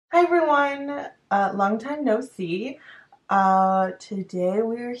Hi everyone, long time no see. Today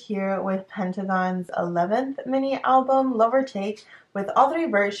we're here with Pentagon's 11th mini album, Love or Take, with all three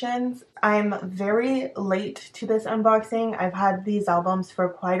versions. I'm very late to this unboxing. I've had these albums for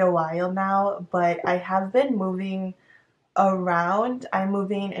quite a while now, but I have been moving around. I'm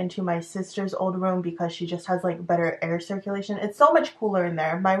moving into my sister's old room because she just has like better air circulation. It's so much cooler in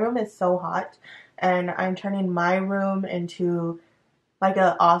there. My room is so hot, and I'm turning my room into like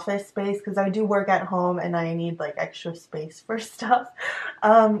an office space because I do work at home and I need like extra space for stuff.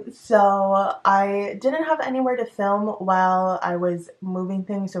 So I didn't have anywhere to film while I was moving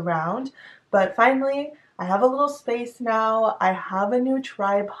things around, but finally I have a little space now. I have a new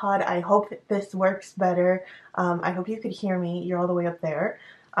tripod. I hope this works better. I hope you could hear me. You're all the way up there.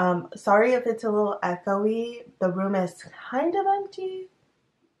 Sorry if it's a little echoey. The room is kind of empty.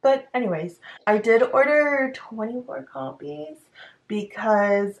 But anyways, I did order 24 copies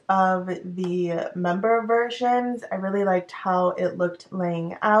because of the member versions. I really liked how it looked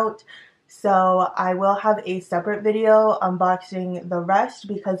laying out. So I will have a separate video unboxing the rest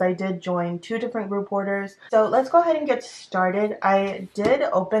because I did join two different group orders. So let's go ahead and get started. I did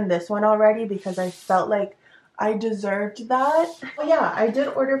open this one already because I felt like I deserved that. Oh yeah, I did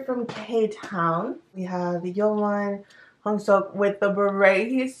order from KTown. We have Yolan Hongsuk with the beret.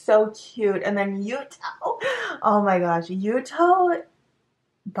 He's so cute. And then Yuto. Oh my gosh, Yuto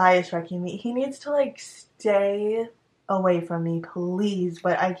bias wrecking me. He needs to like stay away from me, please.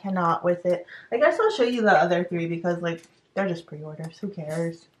 But I cannot with it. I guess I'll show you the other three because like they're just pre-orders. Who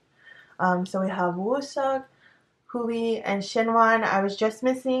cares? So we have Wooseok, Hui, and Shinwan. I was just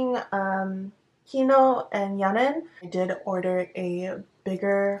missing Kino and Yanin. I did order a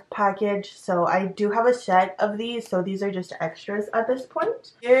bigger package, so I do have a set of these, so these are just extras at this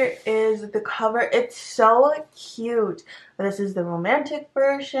point. Here is the cover. It's so cute. This is the romantic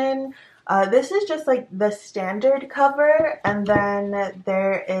version. This is just like the standard cover, and then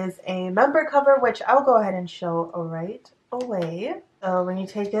there is a member cover, which I'll go ahead and show right away. So when you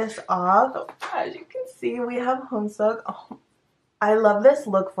take this off, as you can see, we have Hongsuk. Oh, I love this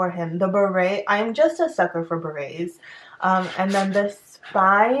look for him. The beret, I'm just a sucker for berets. And then the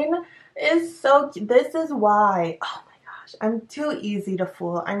spine is so cute. This is why, oh my gosh, I'm too easy to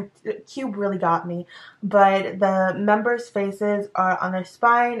fool. Cube really got me. But the members' faces are on their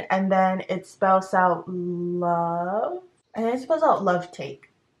spine, and then it spells out love. And it spells out love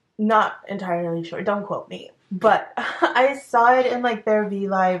take. Not entirely sure, don't quote me. But I saw it in like their V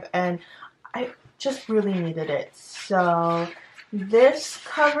Live and I just really needed it. So this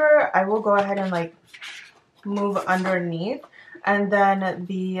cover, I will go ahead and like move underneath. And then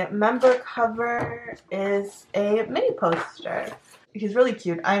the member cover is a mini poster. He's really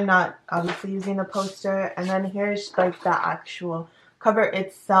cute. I'm not obviously using the poster. And then here's like the actual cover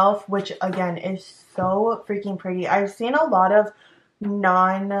itself, which again is so freaking pretty. I've seen a lot of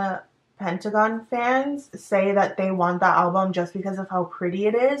non-Pentagon fans say that they want that album just because of how pretty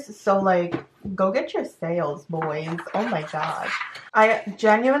it is. So like, go get your sales, boys. Oh my gosh. I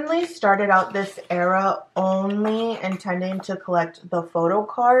genuinely started out this era only intending to collect the photo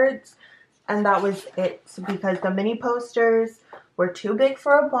cards, and that was it because the mini posters were too big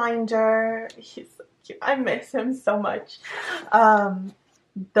for a binder. He's so cute. I miss him so much.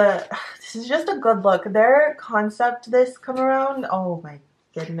 This is just a good look. Their concept this come around, oh my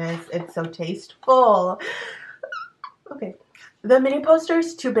goodness, it's so tasteful. Okay. The mini poster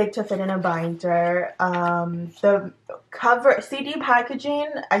is too big to fit in a binder. The cover, CD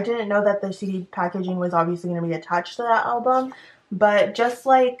packaging, I didn't know that the CD packaging was obviously going to be attached to that album, but just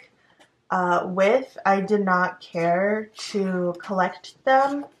like with, I did not care to collect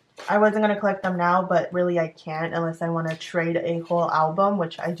them. I wasn't going to collect them now, but really I can't unless I want to trade a whole album,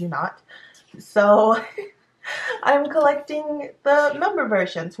 which I do not. So I'm collecting the member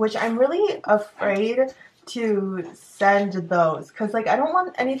versions, which I'm really afraid to send those because like I don't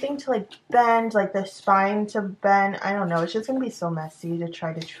want anything to like bend, like the spine to bend. I don't know, it's just gonna be so messy to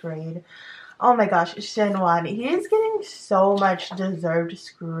try to trade. Oh my gosh, Shinwan, he's getting so much deserved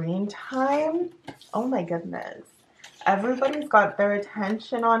screen time. Oh my goodness, everybody's got their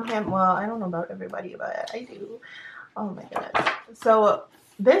attention on him. Well, I don't know about everybody, but I do. Oh my goodness. So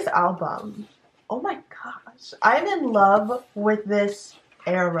this album, oh my gosh, I'm in love with this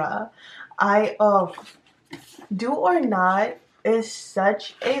era. Do or Not is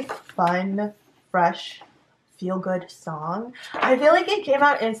such a fun, fresh, feel-good song. I feel like it came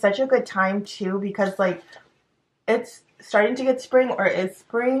out in such a good time too because like it's starting to get spring or is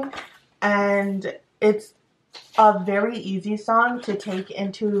spring, and it's a very easy song to take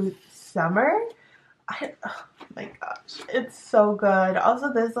into summer. Oh my gosh, it's so good.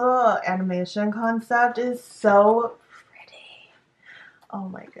 Also, this little animation concept is so pretty. Oh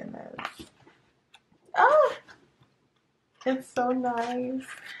my goodness. Ah, it's so nice.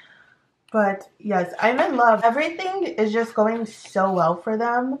 But yes, I'm in love. Everything is just going so well for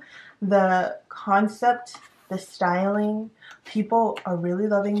them. The concept, the styling, people are really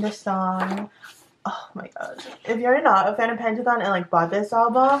loving this song. Oh my gosh. If you're not a fan of Pentagon and like bought this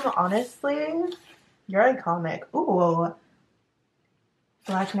album, honestly, you're iconic. Ooh,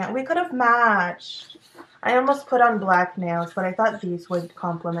 black nail. We could have matched. I almost put on black nails, but I thought these would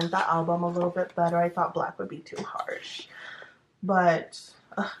complement the album a little bit better. I thought black would be too harsh. But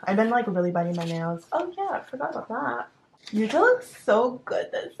I've been like really biting my nails. Oh yeah, I forgot about that. You two look so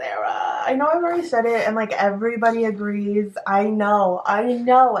good this era. I know I've already said it and like everybody agrees. I know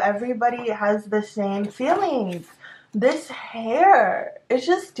everybody has the same feelings. This hair is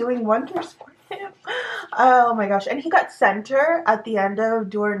just doing wonders for him. Oh my gosh. And he got center at the end of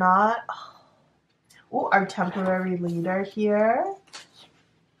Do or Not. Oh, our temporary leader here.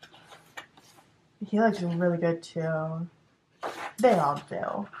 He looks really good too. They all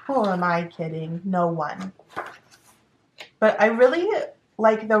do. Who am I kidding? No one. But I really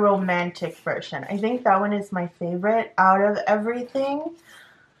like the romantic version. I think that one is my favorite out of everything.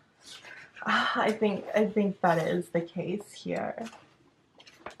 I think that is the case here.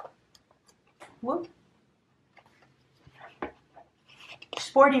 Whoop.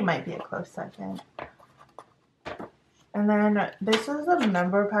 Sporty might be a close second. And then this is the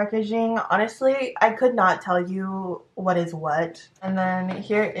member packaging. Honestly, I could not tell you what is what. And then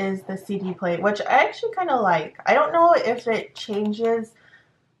here is the CD plate, which I actually kind of like. I don't know if it changes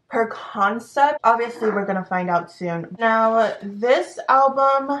per concept. Obviously, we're going to find out soon. Now, this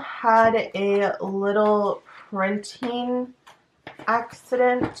album had a little printing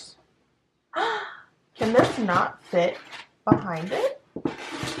accident. Can this not fit behind it?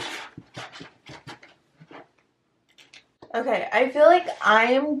 Okay, I feel like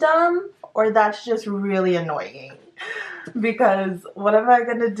I'm dumb or that's just really annoying because what am I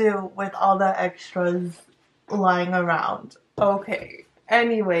gonna do with all the extras lying around? Okay,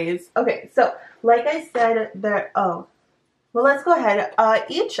 anyways, okay, so like I said, well, let's go ahead.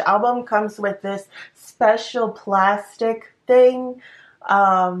 Each album comes with this special plastic thing.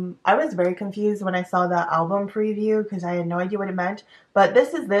 I was very confused when I saw the album preview because I had no idea what it meant, but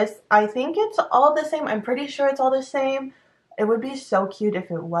this is this. I think it's all the same. I'm pretty sure it's all the same. It would be so cute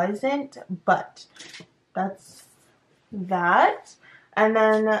if it wasn't, but that's that. And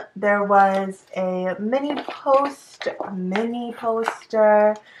then there was a mini poster,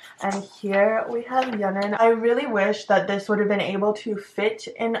 and here we have Yenin. I really wish that this would have been able to fit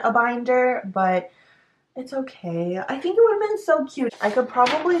in a binder, but it's okay. I think it would have been so cute. I could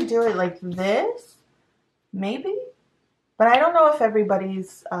probably do it like this, maybe. But I don't know if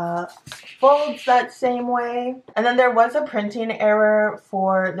everybody's folds that same way. And then there was a printing error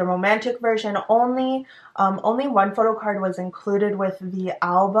for the romantic version only. Only one photo card was included with the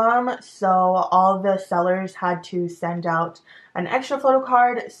album, so all the sellers had to send out an extra photo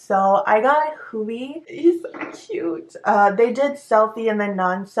card. So I got Hui. He's so cute. They did selfie and then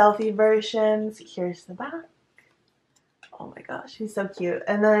non-selfie versions. Here's the back. Oh my gosh, he's so cute.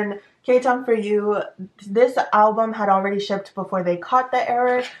 And then KTown4U, this album had already shipped before they caught the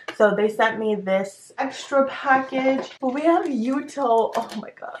error, so they sent me this extra package. We have Yuto. Oh my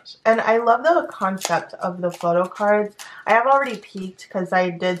gosh. And I love the concept of the photo cards. I have already peeked because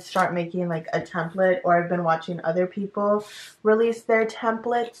I did start making like a template, or I've been watching other people release their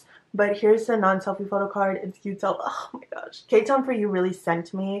templates. But here's the non-selfie photo card. It's Yuto. Oh my gosh. KTown4U really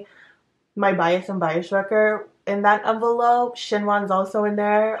sent me my bias and bias wrecker in that envelope. Shinwan's also in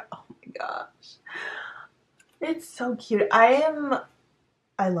there. Oh my gosh. It's so cute. I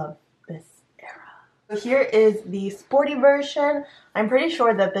love this era. So here is the sporty version. I'm pretty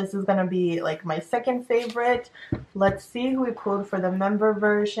sure that this is gonna be like my second favorite. Let's see who we pulled for the member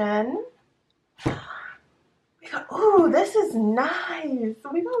version. Oh, this is nice.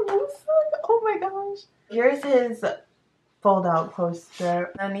 We got Wilson. Oh my gosh. Here's his fold out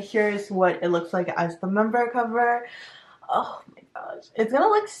poster, and here's what it looks like as the member cover. Oh my gosh, it's gonna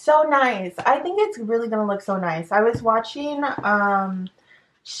look so nice. I think it's really gonna look so nice. I was watching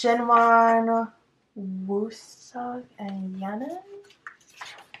Shinwan, Wooseok, and Yenin,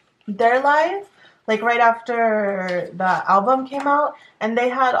 their live, like right after the album came out, and they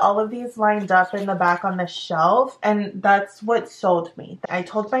had all of these lined up in the back on the shelf, and that's what sold me. I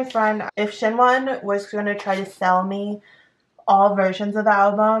told my friend if Shinwan was gonna try to sell me all versions of the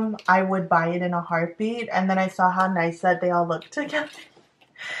album, I would buy it in a heartbeat. And then I saw how nice that they all looked together.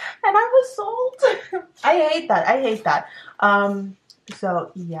 and I was sold. I hate that. I hate that.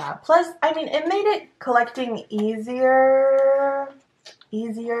 So yeah. Plus, I mean, it made it collecting easier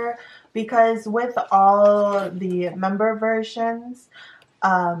because with all the member versions,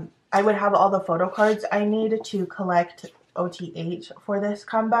 I would have all the photo cards I need to collect OTH for this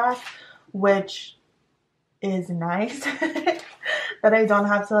comeback, which is nice. That I don't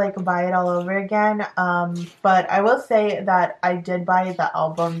have to like buy it all over again. But I will say that I did buy the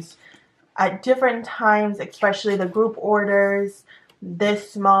albums at different times, especially the group orders,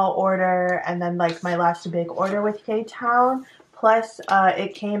 this small order, and then like my last big order with KTown. Plus,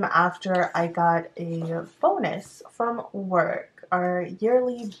 it came after I got a bonus from work, our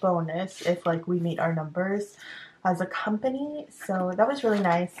yearly bonus if like we meet our numbers as a company. So that was really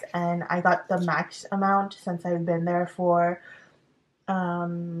nice, and I got the max amount since I've been there for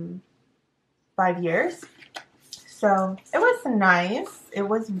 5 years. So it was nice. It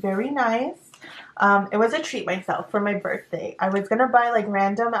was very nice. It was a treat myself for my birthday. I was gonna buy like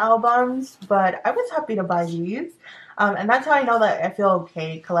random albums, but I was happy to buy these. And that's how I know that I feel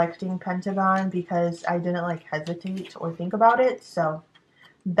okay collecting Pentagon, because I didn't like hesitate or think about it. So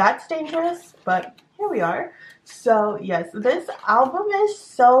that's dangerous, but here we are. So yes, this album is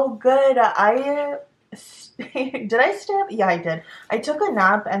so good. Did I stay up? Yeah, I did. I took a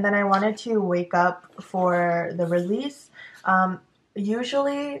nap and then I wanted to wake up for the release.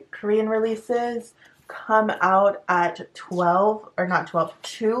 Usually Korean releases come out at 12, or not 12,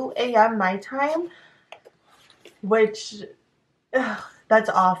 2 a.m. my time, which, that's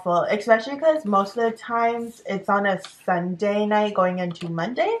awful, especially because most of the times it's on a Sunday night going into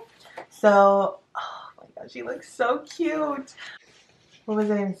Monday. So, oh my gosh, she looks so cute. What was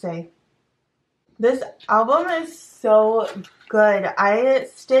I going to say? This album is so good. I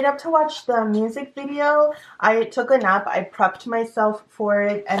stayed up to watch the music video. I took a nap. I prepped myself for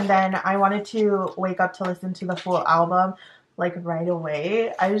it. And then I wanted to wake up to listen to the full album like right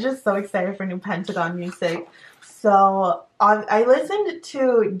away. I was just so excited for new Pentagon music. So I listened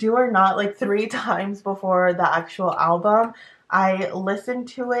to Do or Not like 3 times before the actual album. I listened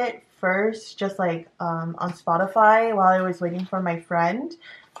to it first just like on Spotify while I was waiting for my friend.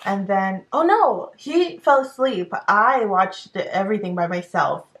 And then, oh no, he fell asleep. I watched everything by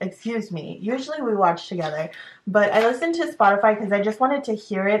myself. Excuse me. Usually we watch together. But I listened to Spotify because I just wanted to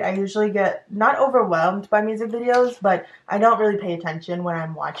hear it. I usually get not overwhelmed by music videos, but I don't really pay attention when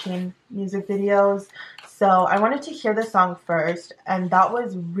I'm watching music videos. So I wanted to hear the song first, and that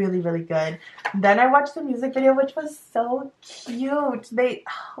was really, really good. Then I watched the music video, which was so cute. Oh my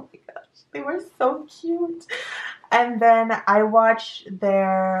gosh, they were so cute. And then I watched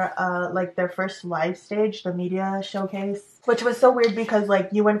their their first live stage, the media showcase, which was so weird because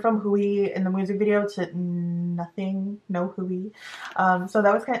like you went from Hui in the music video to nothing, no Hui. So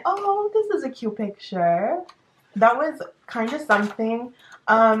that was kind of, oh, this is a cute picture. That was kind of something.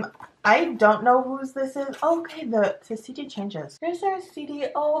 I don't know whose this is. Oh, okay, the CD changes. Here's our CD.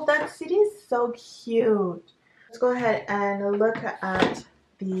 Oh, that CD is so cute. Let's go ahead and look at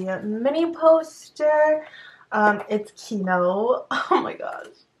the mini poster. It's Kino. Oh my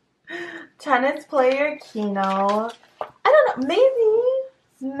gosh. Tennis player Kino. I don't know,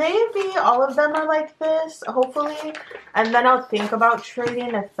 maybe all of them are like this, hopefully. And then I'll think about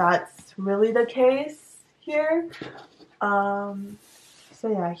trading if that's really the case here. So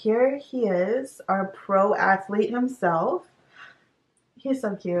yeah, here he is, our pro athlete himself. He's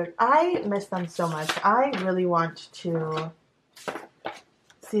so cute. I miss them so much. I really want to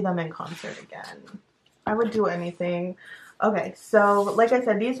see them in concert again. I would do anything. Okay, so like I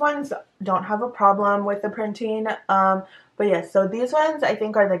said, these ones don't have a problem with the printing. But yeah, so these ones I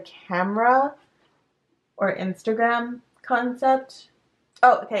think are the camera or Instagram concept.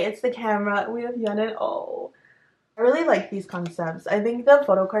 Oh, okay, it's the camera. We have Yenin. Oh, I really like these concepts. I think the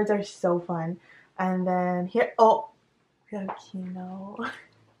photo cards are so fun. And then here, oh, we have Kino.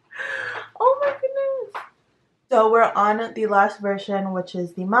 Oh my goodness. So we're on the last version, which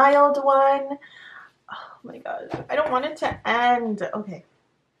is the mild one. Oh my gosh, I don't want it to end. Okay,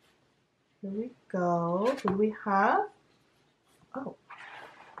 here we go. Who do we have? Oh.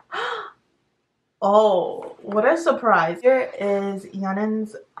 Oh, what a surprise. Here is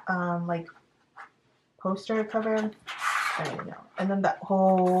Yenin's like poster cover. There we go. And then that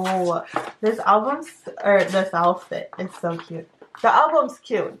whole this outfit is so cute. The album's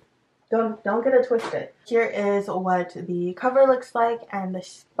cute. Don't get it twisted. Here is what the cover looks like, and the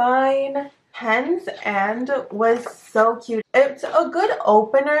spine. Pens and was so cute. It's a good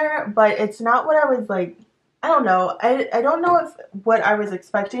opener, but it's not what I was like. I don't know. I don't know if what I was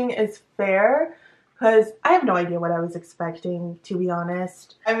expecting is fair because I have no idea what I was expecting, to be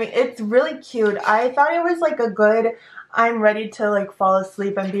honest. I mean, it's really cute. I thought it was like a good I'm ready to like fall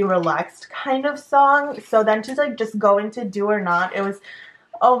asleep and be relaxed kind of song. So then to like just go into Do or Not, it was,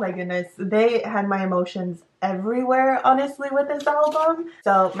 oh my goodness, they had my emotions everywhere, honestly, with this album.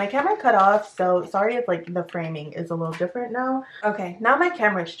 So my camera cut off, so sorry if like the framing is a little different now. Okay, now my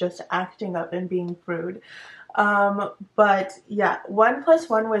camera's just acting up and being rude. But yeah,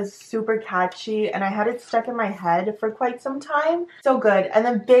 1+1 was super catchy and I had it stuck in my head for quite some time. So good. And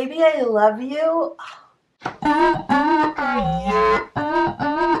then Baby I Love You.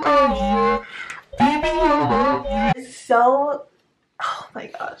 So, oh my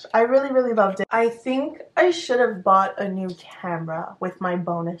gosh, I really loved it. I think I should have bought a new camera with my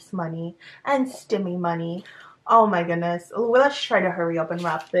bonus money and stimmy money. Oh my goodness. Let's try to hurry up and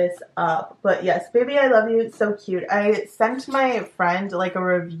wrap this up. But yes, Baby I Love You, so cute. I sent my friend like a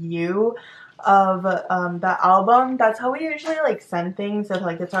review of the album. That's how we usually like send things if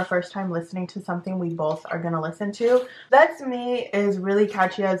like it's our first time listening to something we both are gonna listen to. That's Me is really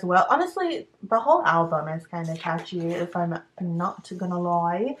catchy as well. Honestly, the whole album is kind of catchy if I'm not gonna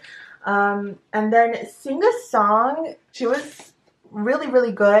lie. And then Sing a Song, she was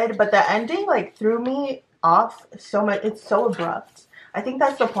really good, but the ending like threw me off so much. It's so abrupt. I think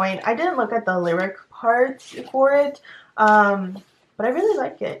that's the point. I didn't look at the lyric parts for it, but I really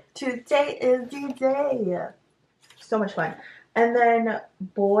like it. Today is the day. So much fun. And then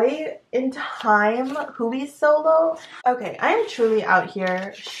Boy in Time, Hui Solo. Okay, I'm truly out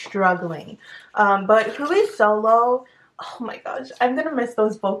here struggling. But Hui Solo, oh my gosh, I'm gonna miss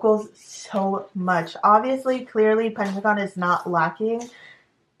those vocals so much. Obviously, clearly, Pentagon is not lacking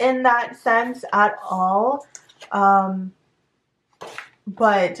in that sense at all.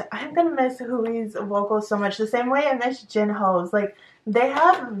 But I'm gonna miss Hui's vocals so much. The same way I miss Jinho's. Like, they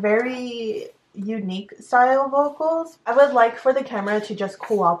have very unique style vocals. I would like for the camera to just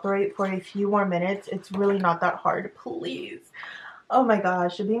cooperate for a few more minutes. It's really not that hard, please. Oh my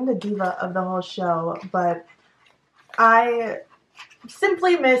gosh, being the diva of the whole show. But I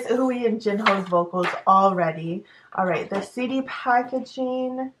simply miss Hui and Jinho's vocals already. Alright, the CD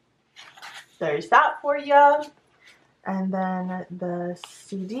packaging. There's that for you. And then the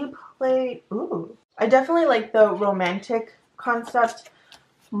CD plate. Ooh. I definitely like the romantic concept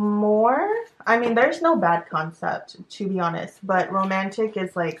more. I mean, there's no bad concept, to be honest, but romantic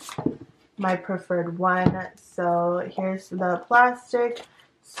is like my preferred one. So here's the plastic.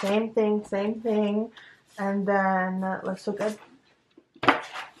 Same thing. And then let's look at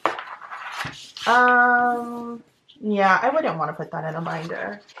yeah, I wouldn't want to put that in a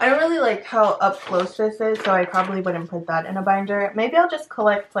binder. I really like how up close this is, so I probably wouldn't put that in a binder. Maybe I'll just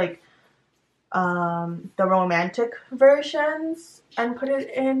collect like the romantic versions and put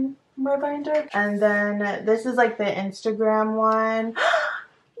it in my binder. And then this is like the Instagram one.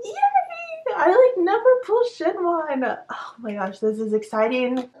 Yay! I like never bullshit one. Oh my gosh, this is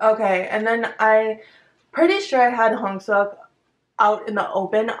exciting. Okay, and then I pretty sure I had Hongsuk out in the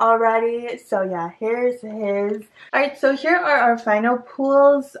open already. So yeah, here's his. Alright, so here are our final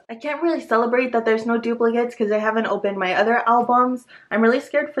pulls. I can't really celebrate that there's no duplicates because I haven't opened my other albums. I'm really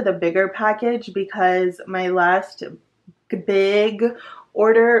scared for the bigger package because my last big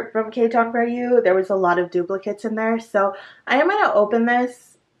order from KTown4U, there was a lot of duplicates in there. So I am going to open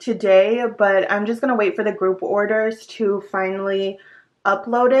this today, but I'm just going to wait for the group orders to finally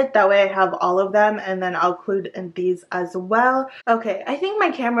upload it. That way I have all of them, and then I'll include in these as well. Okay, I think my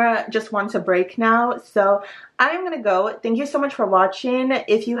camera just wants a break now, so I'm gonna go. Thank you so much for watching.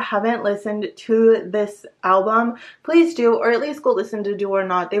 If you haven't listened to this album, please do, or at least go listen to Do or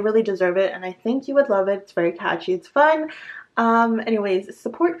Not. They really deserve it, and I think you would love it. It's very catchy, it's fun. Anyways,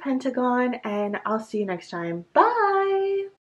 support Pentagon, and I'll see you next time. Bye!